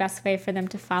what's the best way for them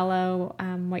to follow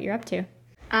what you're up to?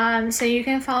 So you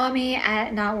can follow me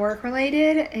at Not Work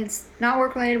Related. It's Not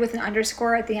Work Related with an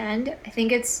underscore at the end. I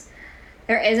think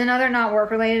there is another Not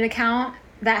Work Related account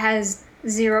that has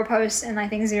 0 posts and I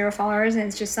think 0 followers, and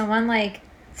it's just someone like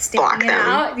sticking it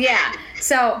out. Yeah.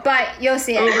 So, but you'll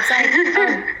see it. It's like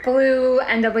a blue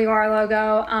NWR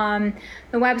logo.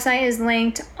 The website is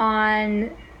linked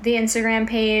on the Instagram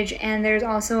page, and there's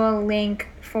also a link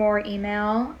for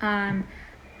email.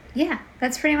 Yeah,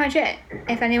 that's pretty much it.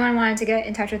 If anyone wanted to get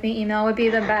in touch with me, email would be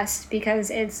the best, because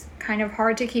it's kind of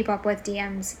hard to keep up with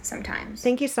DMs sometimes.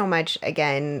 Thank you so much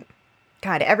again.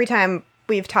 God, every time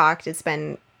we've talked, it's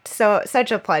been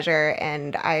such a pleasure,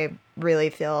 and I really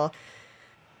feel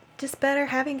just better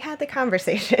having had the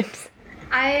conversations.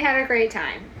 I had a great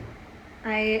time.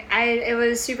 It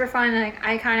was super fun. Like,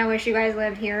 I kind of wish you guys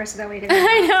lived here so that we could.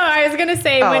 I know. I was gonna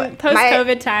say when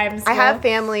post-COVID times. I have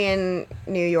family in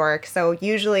New York, so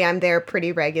usually I'm there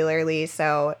pretty regularly.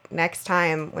 So next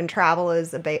time when travel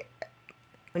is able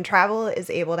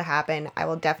to happen, I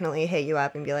will definitely hit you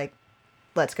up and be like,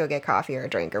 let's go get coffee or a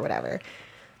drink or whatever.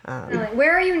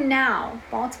 Where are you now?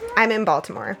 Baltimore? I'm in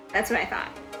Baltimore. That's what I thought.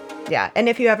 Yeah, and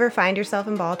if you ever find yourself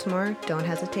in Baltimore, don't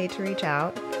hesitate to reach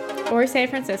out. Or San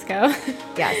Francisco.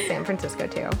 Yes, San Francisco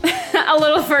too. A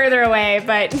little further away,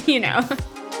 but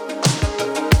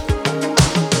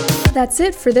That's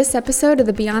it for this episode of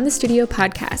the Beyond the Studio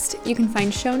podcast. You can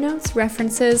find show notes,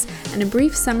 references, and a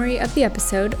brief summary of the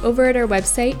episode over at our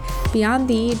website,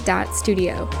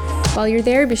 beyondthe.studio. While you're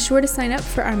there, be sure to sign up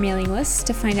for our mailing list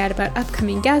to find out about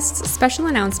upcoming guests, special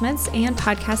announcements, and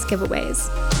podcast giveaways.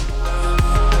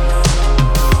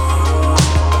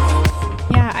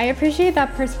 Yeah, I appreciate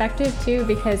that perspective too,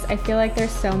 because I feel like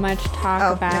there's so much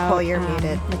talk about Nicole, you're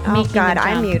muted. like Oh, making God, the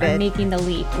I'm jump or muted. making the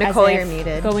leap. Nicole, as you're if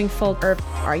muted. Going full. Or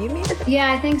are you muted?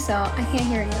 Yeah, I think so. I can't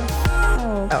hear you.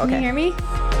 Oh, can okay. you hear me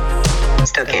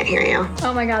Still can't hear you.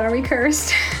 Oh my God, are we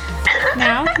cursed?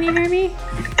 now? Can you hear me?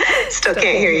 Still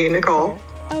can't hear you, Nicole.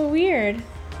 Oh, weird.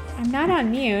 I'm not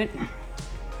on mute.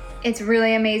 It's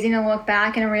really amazing to look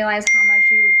back and realize how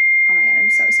much you've. Oh my God, I'm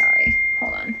so sorry.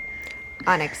 Hold on.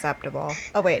 Unacceptable.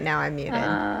 Oh, wait, now I'm muted.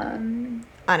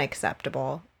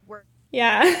 Unacceptable.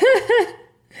 Yeah.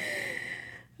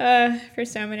 For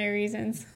so many reasons.